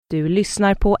Du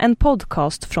lyssnar på en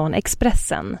podcast från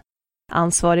Expressen.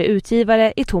 Ansvarig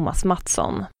utgivare är Thomas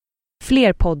Mattsson.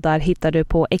 Fler poddar hittar du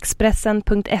på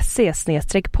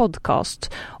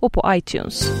expressen.se/podcast och på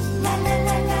iTunes.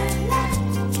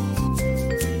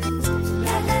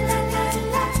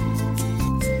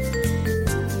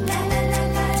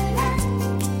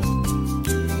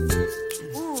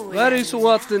 Då är det ju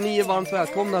så att ni är varmt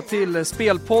välkomna till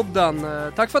Spelpodden.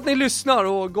 Tack för att ni lyssnar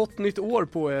och gott nytt år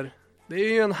på er. Det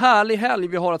är ju en härlig helg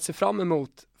vi har att se fram emot.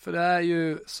 För det är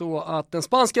ju så att den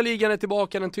spanska ligan är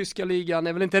tillbaka, den tyska ligan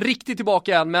är väl inte riktigt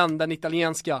tillbaka än, men den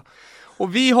italienska.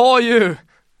 Och vi har ju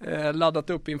laddat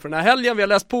upp inför den här helgen, vi har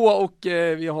läst på och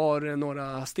vi har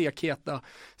några stekheta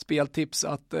speltips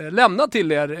att lämna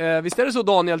till er. Visst är det så,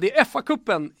 Daniel, det är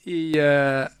FA-cupen i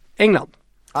England?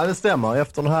 Ja, det stämmer.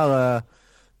 Efter den här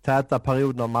täta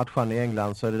perioden av matchen i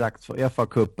England så är det dags för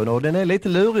FA-cupen, och den är lite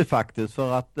lurig faktiskt,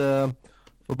 för att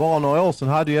för bara några år sedan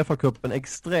hade ju FA-cupen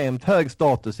extremt hög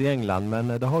status i England, men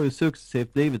det har ju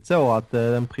successivt blivit så att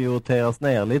den prioriteras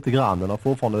ner lite grann. Den har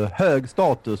fortfarande hög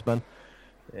status, men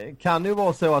kan det ju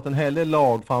vara så att en hel del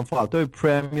lag, framförallt då i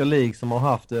Premier League som har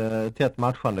haft tätt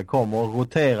matchande, kommer att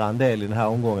rotera en del i den här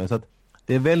omgången, så att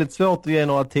det är väldigt svårt att ge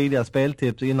några tidiga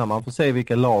speltips innan man får se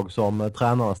vilka lag som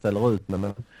tränarna ställer ut med.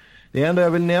 Men det enda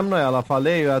jag vill nämna i alla fall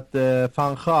är ju att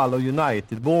Van Gaal och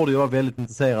United borde ju vara väldigt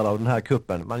intresserade av den här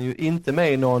kuppen. Man är ju inte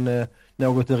med i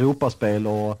något Europaspel,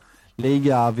 och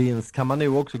ligavinst kan man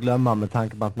nog också glömma med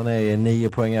tanke på att man är 9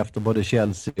 poäng efter både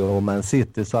Chelsea och Man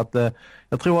City. Så att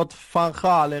jag tror att Van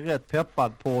Gaal är rätt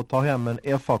peppad på att ta hem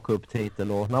en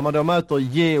FA-cup-titel, och när man då möter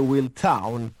Yeovil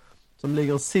Town som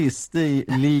ligger sist i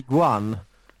League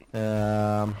 1,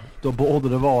 då borde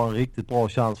det vara en riktigt bra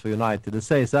chans för United. Det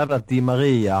sägs även att Di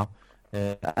Maria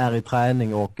är i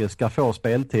träning och ska få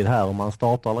speltid här, om man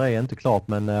startar eller är inte klart,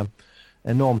 men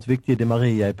enormt viktig. Di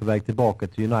Maria är på väg tillbaka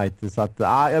till United, så att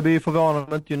jag blir förvånad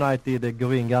om inte United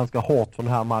går in ganska hårt för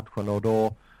den här matchen, och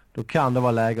då kan det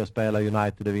vara läge att spela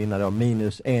United och vinna då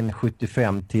minus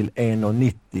 1,75 till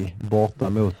 1,90 borta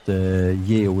mot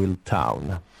Yeovil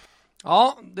Town.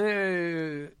 Ja, det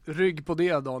är rygg på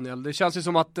det, Daniel. Det känns ju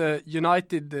som att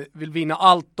United vill vinna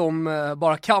allt de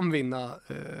bara kan vinna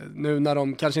nu när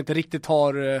de kanske inte riktigt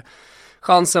har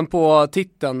chansen på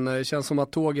titeln. Det känns som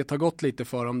att tåget har gått lite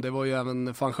för dem. Det var ju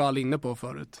även Van Gaal inne på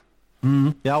förut.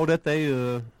 Ja, och detta är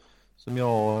ju, som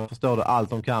jag förstår det, allt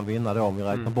de kan vinna då om vi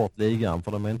räknar bort ligan,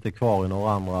 för de är inte kvar i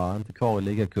några andra, inte kvar i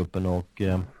ligacupen och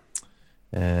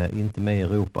inte med i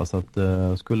Europa, så att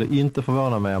skulle inte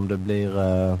förvåna mig om det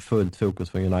blir fullt fokus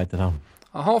för United här.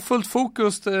 Jaha, fullt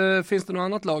fokus. Finns det något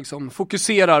annat lag som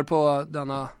fokuserar på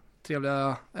denna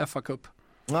trevliga FA-cup?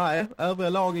 Nej, övriga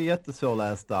lag är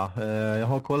jättesvårlästa. Jag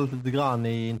har kollat lite grann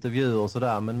i intervjuer och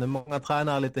sådär, men många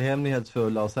tränare är lite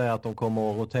hemlighetsfulla och säger att de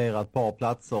kommer att rotera ett par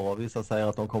platser, och vissa säger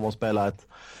att de kommer att spela ett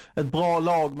bra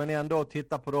lag, men ändå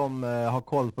titta på dem, ha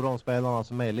koll på de spelarna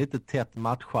som är lite tätt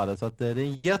matchade. Så att det är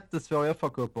en jättesvår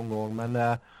FA-cup-omgång,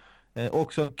 men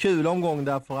också en kul omgång,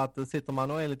 därför att sitter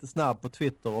man och är lite snabb på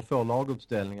Twitter och får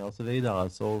laguppställningar och så vidare,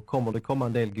 så kommer det komma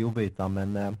en del godbitar,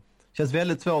 men känns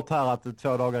väldigt svårt här att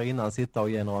 2 dagar innan sitta och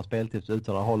ge några speltips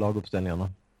utan att ha laguppställningarna.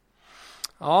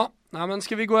 Ja, men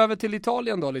ska vi gå över till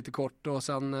Italien då lite kort och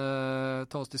sen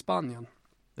ta oss till Spanien?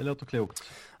 Det låter klokt.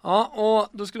 Ja,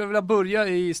 och då skulle jag vilja börja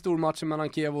i stormatchen mellan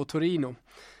Chievo och Torino.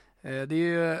 Det är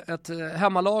ju ett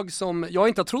hemmalag som jag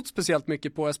inte har trott speciellt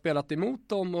mycket på. Jag har spelat emot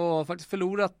dem och faktiskt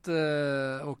förlorat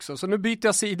också. Så nu byter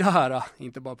jag sida här,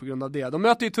 inte bara på grund av det. De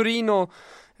möter ju Torino,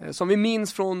 som vi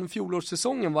minns från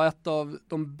fjolårssäsongen, var ett av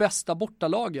de bästa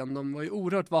bortalagen. De var ju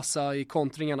oerhört vassa i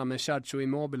kontringarna med Sergio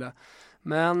Immobile.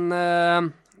 Men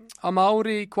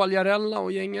Amauri, Quagliarella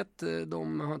och gänget,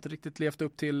 de har inte riktigt levt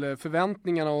upp till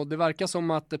förväntningarna, och det verkar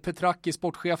som att Petracchi,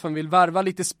 sportchefen, vill värva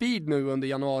lite speed nu under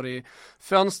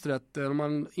januari-fönstret. De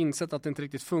har insett att det inte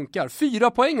riktigt funkar.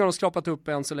 4 poäng har de skrapat upp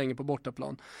än så länge på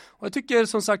bortaplan. Och jag tycker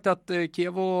som sagt att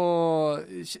Chievo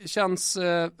känns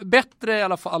bättre i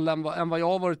alla fall än vad jag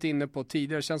har varit inne på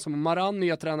tidigare. Det känns som att Maran,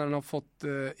 nya tränaren, har fått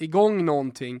igång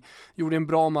någonting. Gjorde en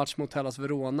bra match mot Hellas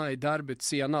Verona i derbyt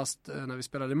senast när vi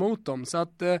spelade emot dem. Så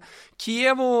att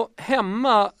Chievo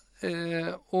hemma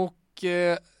och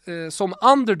som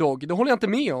underdog, det håller jag inte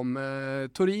med om.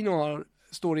 Torino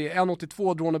står i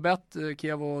 1,82 Dronebet,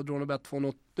 Chievo Dronebet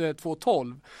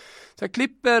 2,12. Så jag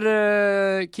klipper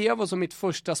Chievo som mitt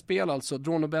första spel, alltså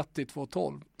Dronebet i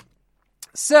 2,12.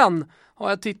 Sen har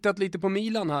jag tittat lite på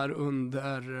Milan här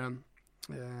under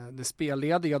det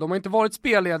spellediga. De har inte varit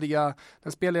spellediga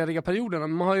den spellediga perioden.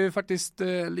 De har ju faktiskt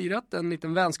lirat en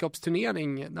liten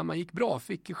vänskapsturnering där man gick bra.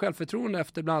 Fick självförtroende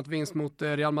efter bland annat vinst mot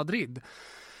Real Madrid.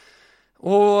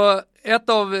 Och ett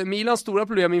av Milans stora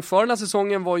problem inför den här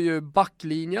säsongen var ju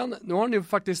backlinjen. Nu har den ju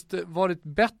faktiskt varit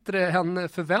bättre än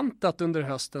förväntat under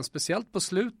hösten, speciellt på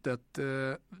slutet.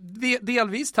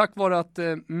 Delvis tack vare att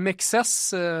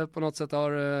Mexes på något sätt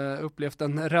har upplevt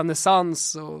en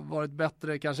renässans och varit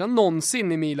bättre kanske än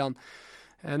någonsin i Milan.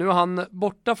 Nu är han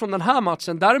borta från den här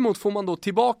matchen. Däremot får man då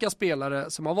tillbaka spelare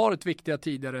som har varit viktiga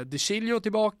tidigare. De Chilio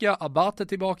tillbaka, Abate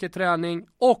tillbaka i träning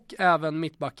och även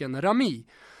mittbacken Rami.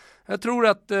 Jag tror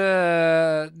att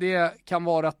det kan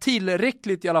vara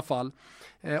tillräckligt i alla fall.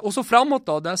 Och så framåt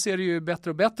då, där ser det ju bättre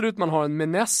och bättre ut. Man har en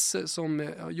Menes som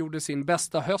gjorde sin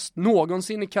bästa höst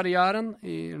någonsin i karriären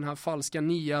i den här falska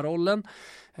nia-rollen.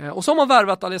 Och så har man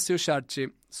värvat Alessio Cerci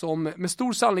som med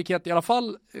stor sannolikhet i alla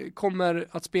fall kommer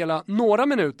att spela några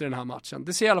minuter i den här matchen.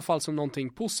 Det ser i alla fall som någonting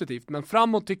positivt, men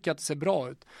framåt tycker jag att det ser bra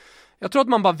ut. Jag tror att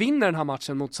man bara vinner den här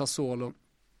matchen mot Sassuolo.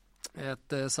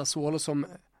 Ett Sassuolo som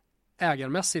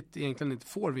ägarmässigt egentligen inte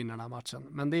får vinna den här matchen.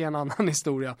 Men det är en annan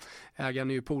historia. Ägaren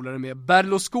är ju polare med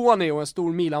Berlusconi och en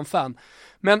stor Milan-fan.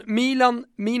 Men Milan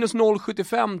minus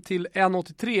 0,75 till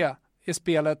 1,83 är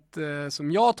spelet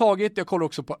som jag har tagit. Jag kollar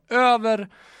också på över.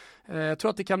 Jag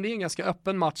tror att det kan bli en ganska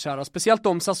öppen match här. Speciellt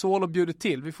om Sassuolo bjuder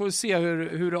till. Vi får se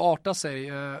hur det artar sig.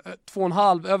 Över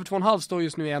 2,5 står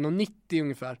just nu i 1,90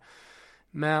 ungefär.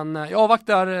 Men jag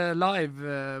avvaktar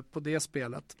live på det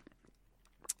spelet.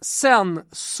 Sen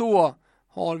så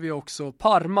har vi också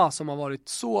Parma som har varit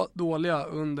så dåliga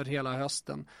under hela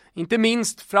hösten. Inte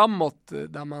minst framåt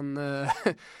där man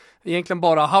egentligen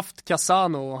bara haft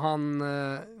Cassano och han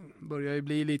börjar ju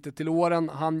bli lite till åren.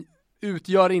 Han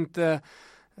utgör inte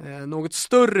något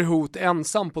större hot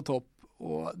ensam på topp.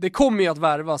 Och det kommer ju att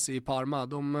värvas i Parma.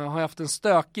 De har haft en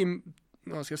stökig,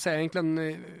 jag ska säga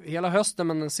egentligen hela hösten,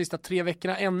 men de sista 3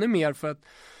 veckorna ännu mer för att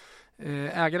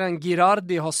ägaren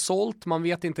Girardi har sålt, man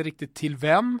vet inte riktigt till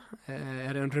vem.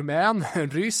 Är det en rumän, en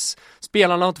ryss?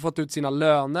 Spelarna har inte fått ut sina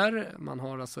löner, man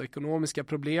har alltså ekonomiska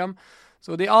problem.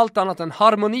 Så det är allt annat än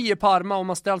harmoni i Parma om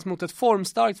man ställs mot ett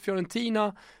formstarkt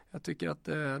Fiorentina. Jag tycker att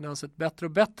det har sett bättre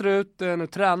och bättre ut. Nu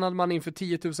tränade man inför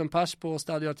 10 000 pers på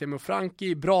Stadio Artemio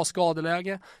Franchi, bra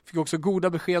skadeläge. Fick också goda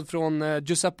besked från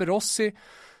Giuseppe Rossi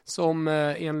som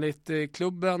enligt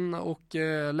klubben och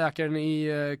läkaren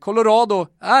i Colorado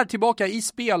är tillbaka i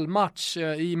spelmatch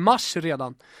i mars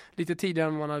redan. Lite tidigare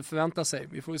än man hade förväntat sig.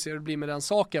 Vi får se hur det blir med den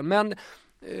saken. Men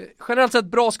generellt sett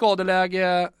bra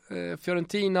skadeläge.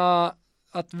 Fiorentina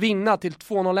att vinna till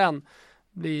 2-0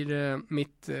 blir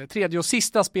mitt tredje och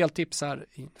sista speltips här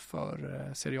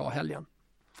inför Serie A-helgen.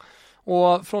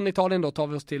 Och från Italien då tar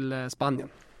vi oss till Spanien.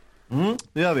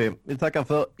 Det gör vi. Vi tackar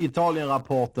för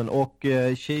Italien-rapporten och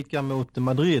kikar mot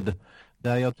Madrid.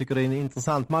 Där jag tycker det är en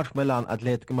intressant match mellan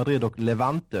Atletico Madrid och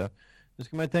Levante. Nu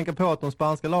ska man ju tänka på att de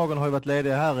spanska lagen har ju varit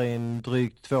lediga här i en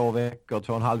drygt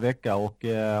 2,5 veckor. Och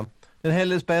en hel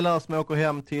del spelare som åker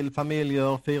hem till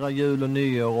familjer, firar jul och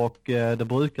nyår. Och det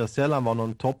brukar sällan vara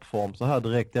någon toppform så här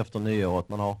direkt efter nyåret.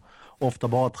 Man har ofta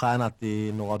bara tränat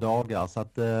i några dagar. Så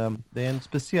att, det är en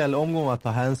speciell omgång att ta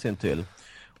hänsyn till.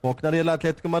 Och när det gäller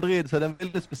Atletico Madrid så är det en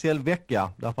väldigt speciell vecka.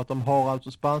 Därför att de har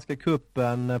alltså spanska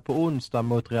kuppen på onsdag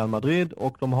mot Real Madrid.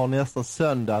 Och de har nästa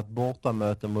söndag ett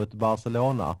bortamöte mot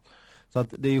Barcelona. Så att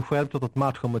det är ju självklart att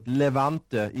matchen mot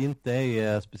Levante inte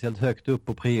är speciellt högt upp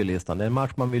på priolistan. Det är en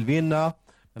match man vill vinna.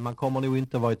 Men man kommer nog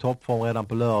inte vara i toppform redan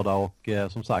på lördag.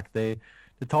 Och som sagt, det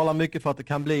talar mycket för att det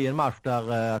kan bli en match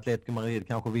där Atletico Madrid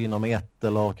kanske vinner med 1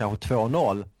 eller kanske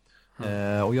 2-0.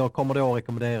 Och jag kommer då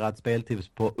rekommendera ett speltips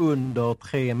på under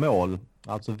 3 mål.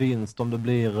 Alltså vinst om det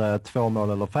blir 2 mål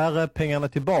eller färre. Pengarna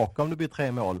tillbaka om det blir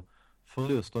 3 mål.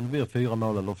 Förlust om det blir 4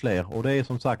 mål eller fler. Och det är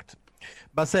som sagt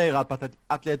baserat på att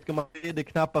Atletico Madrid är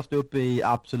knappast uppe i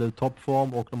absolut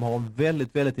toppform. Och de har en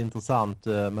väldigt, väldigt intressant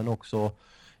men också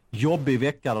jobbig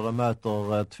vecka där de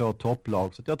möter 2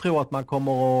 topplag. Så jag tror att man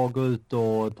kommer att gå ut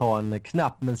och ta en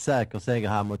knapp men säker seger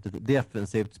här mot ett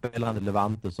defensivt spelande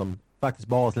Levante som faktiskt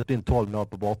bara släppt in 12 mål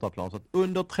på bortaplan. Så att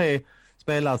under 3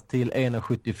 spelas till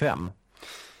 1,75.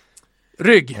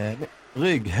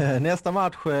 Rygg. Nästa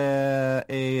match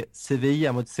är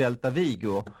Sevilla mot Celta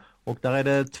Vigo. Och där är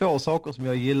det 2 saker som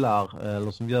jag gillar,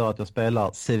 eller som gör att jag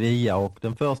spelar Sevilla. Och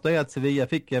den första är att Sevilla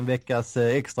fick en veckas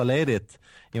extra ledigt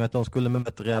i och med att de skulle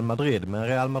möta Real Madrid. Men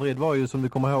Real Madrid var ju som vi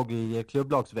kommer ihåg i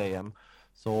klubblags-VM.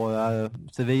 Så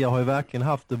Sevilla har ju verkligen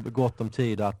haft gott om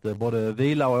tid att både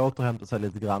vila och återhämta sig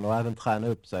lite grann och även träna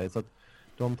upp sig. Så att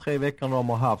de 3 veckorna de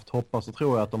har haft hoppas och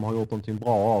tror jag att de har gjort någonting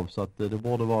bra av. Så att det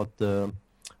borde vara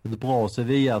ett bra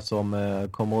Sevilla som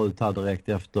kommer ut här direkt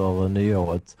efter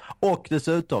nyåret. Och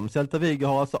dessutom, Celta Vigo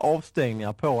har alltså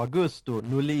avstängningar på Augusto,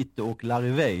 Nolito och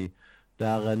Larivey.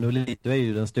 Där Nolito är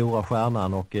ju den stora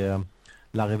stjärnan och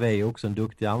Larivey är också en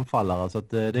duktig anfallare. Så att,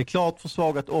 det är klart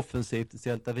försvagat offensivt i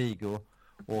Celta Vigo.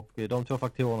 Och de 2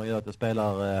 faktorerna gör att det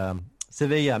spelar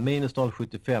Sevilla minus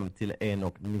 0,75 till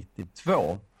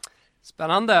 1,92.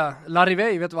 Spännande.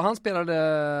 Larivey, vet du vad han spelade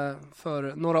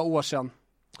för några år sedan?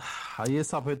 Jag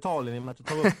gissar på Italien i och med att jag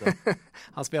tar upp det.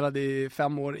 Han spelade i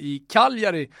 5 år i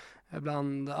Cagliari.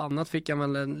 Bland annat fick han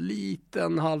väl en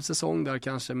liten halv säsong där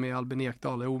kanske med Albin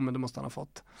Ekdal. Jo, men det måste han ha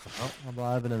fått. Ja, han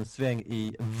var även en sväng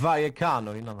i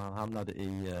Vallecano innan han hamnade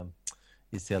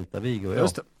i Celta Vigo.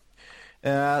 Just det.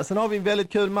 Sen har vi en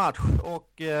väldigt kul match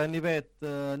och ni vet,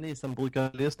 ni som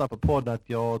brukar lyssna på podden, att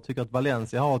jag tycker att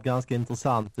Valencia har ett ganska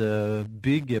intressant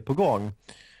bygge på gång.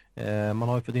 Man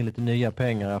har ju fått in lite nya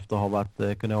pengar efter att ha varit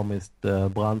ekonomiskt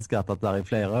brandskattat där i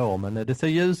flera år. Men det ser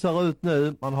ljusare ut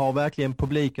nu. Man har verkligen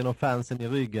publiken och fansen i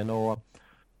ryggen. Och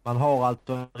man har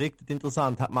alltså en riktigt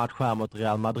intressant match här mot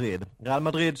Real Madrid. Real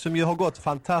Madrid som ju har gått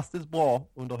fantastiskt bra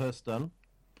under hösten.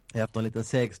 Efter en liten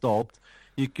seg start.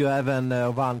 Gick ju även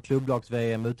och vann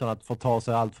klubblags-VM utan att få ta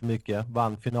sig allt för mycket.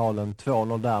 Vann finalen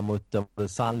 2-0 där mot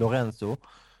San Lorenzo.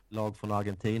 Lag från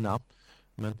Argentina.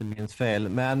 Om jag inte minns fel.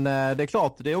 Men det är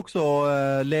klart, det är också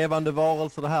levande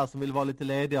varelser det här som vill vara lite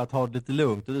lediga, att ha det lite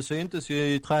lugnt. Och det syntes ju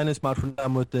i träningsmatchen där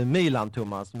mot Milan,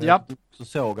 Thomas. Som jag också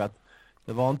såg att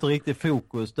det var inte riktigt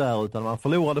fokus där, utan man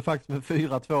förlorade faktiskt med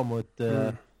 4-2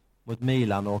 mot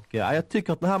Milan. Och jag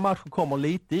tycker att den här matchen kommer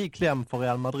lite i kläm för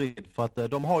Real Madrid. För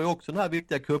att de har ju också den här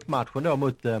viktiga cupmatchen då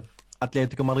mot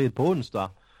Atletico Madrid på onsdag.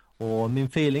 Och min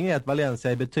feeling är att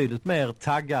Valencia är betydligt mer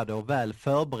taggade och väl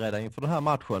förberedda inför den här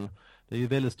matchen. Det är ju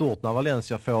väldigt stort när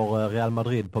Valencia får Real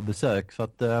Madrid på besök. Så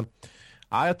att,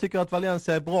 jag tycker att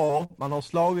Valencia är bra. Man har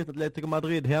slagit Atletico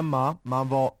Madrid hemma. Man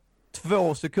var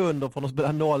 2 sekunder från att spela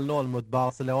 0-0 mot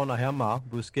Barcelona hemma.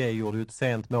 Busquets gjorde ju ett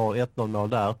sent mål, 1-0 mål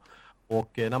där.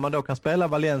 Och när man då kan spela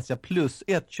Valencia plus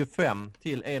 1,25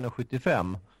 till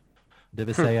 1,75. Det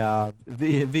vill säga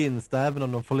vinst även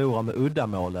om de förlorar med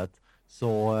uddamålet.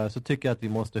 Så tycker jag att vi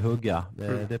måste hugga.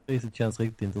 Det priset känns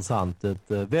riktigt intressant.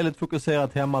 Ett väldigt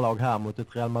fokuserat hemmalag här mot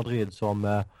ett Real Madrid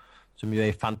som ju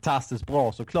är fantastiskt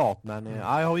bra såklart. Men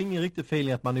jag har ingen riktig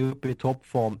feeling att man är uppe i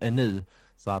toppform ännu.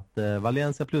 Så att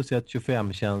Valencia plus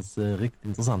 1,25 känns riktigt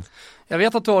intressant. Jag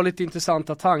vet att du har lite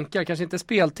intressanta tankar, kanske inte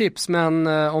speltips, men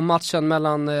om matchen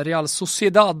mellan Real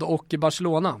Sociedad och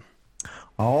Barcelona.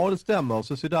 Ja, det stämmer.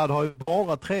 Sociedad har ju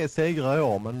bara 3 segrar i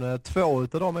år, men 2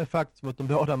 utav dem är faktiskt mot de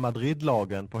båda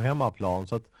Madrid-lagen på hemmaplan.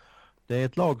 Så att det är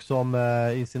ett lag som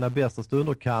i sina bästa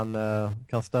stunder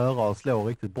kan störa och slå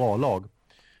riktigt bra lag.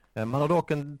 Man har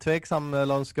dock en tveksam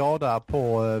eller en skada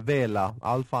på Vela,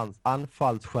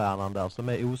 anfallsstjärnan där, som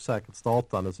är osäkert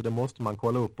startande, så det måste man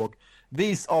kolla upp. Och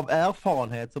vis av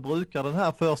erfarenhet så brukar den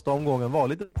här första omgången vara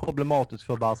lite problematisk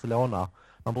för Barcelona.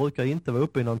 Man brukar inte vara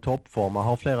uppe i någon toppform. Man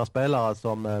har flera spelare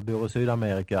som bor i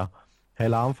Sydamerika.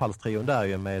 Hela anfallstrion där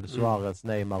ju med Suarez,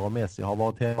 Neymar och Messi har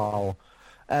varit hemma och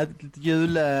ätit lite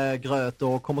julgröt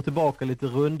och kommer tillbaka lite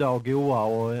runda och goa.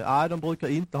 Och de brukar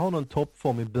inte ha någon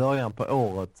toppform i början på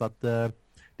året. Så att, det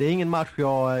är ingen match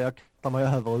jag kastar mig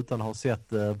över utan att ha sett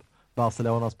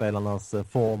Barcelona-spelarnas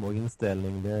form och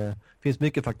inställning. Det finns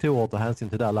mycket faktorer att ta hänsyn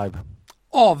till där live.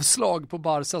 Avslag på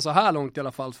Barca så här långt i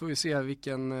alla fall. Får vi se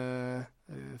vilken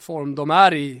form de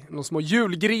är i. De små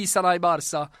julgrisarna i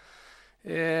Barca.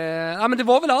 Men det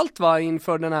var väl allt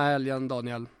inför den här helgen,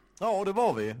 Daniel? Ja, det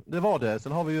var det.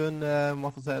 Sen har vi ju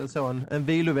en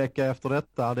vilovecka efter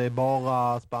detta. Det är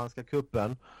bara spanska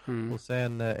kuppen. Och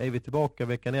sen är vi tillbaka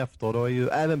veckan efter. Då är ju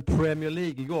även Premier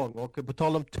League igång. Och på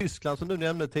tal om Tyskland som du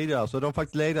nämnde tidigare, så är de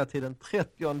faktiskt lediga till den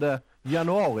 30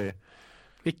 januari.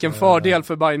 Vilken fördel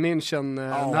för Bayern München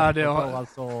när det har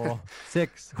alltså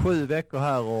 6-7 veckor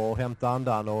här och hämta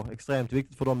andan, och extremt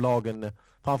viktigt för de lagen,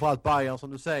 framförallt Bayern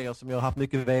som du säger, som ju har haft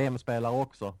mycket VM-spelare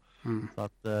också. Så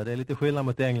att det är lite skillnad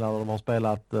mot England, och de har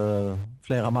spelat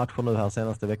flera matcher nu här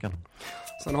senaste veckan.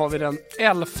 Sen har vi den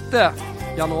 11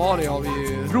 januari har vi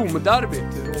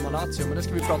Rom-derbyt, Roma-Lazio, men det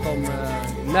ska vi prata om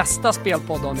nästa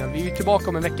spelpodd, Daniel. Vi är tillbaka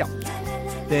om en vecka.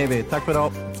 Det är vi. Tack för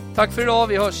idag. Tack för idag,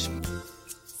 vi hörs.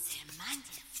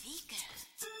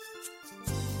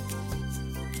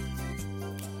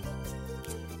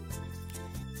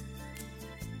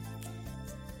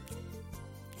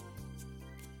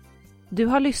 Du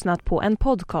har lyssnat på en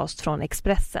podcast från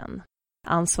Expressen.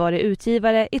 Ansvarig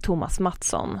utgivare är Thomas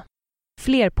Mattsson.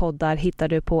 Fler poddar hittar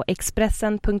du på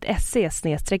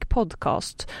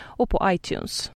expressen.se/podcast och på iTunes.